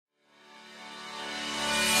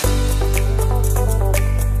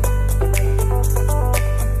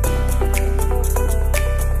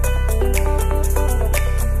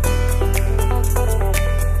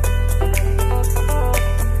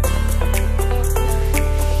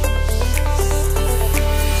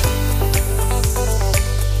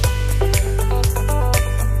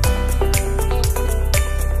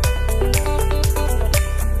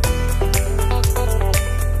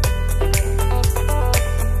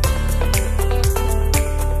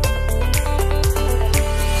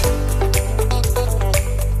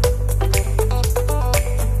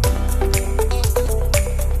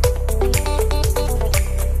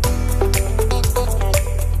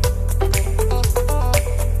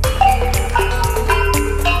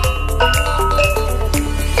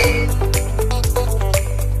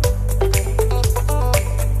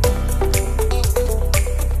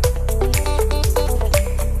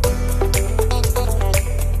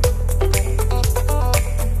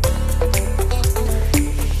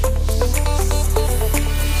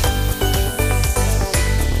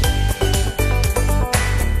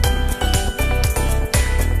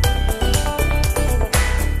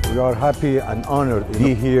are happy and honored to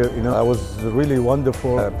be here. It was a really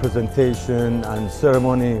wonderful presentation and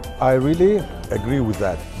ceremony. I really agree with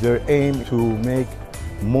that. Their aim to make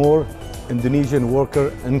more Indonesian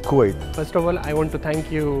workers in Kuwait. First of all, I want to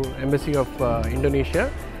thank you, Embassy of Indonesia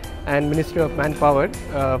and Ministry of Manpower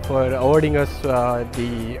for awarding us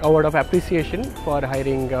the award of appreciation for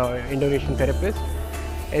hiring Indonesian therapists.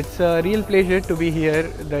 It's a real pleasure to be here.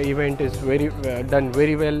 The event is done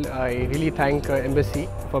very well. I really thank Embassy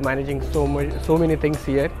for managing so many things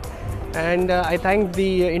here, and I thank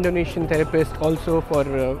the Indonesian therapists also for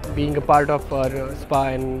being a part of our spa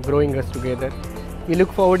and growing us together. We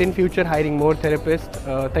look forward in future hiring more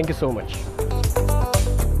therapists. Thank you so much.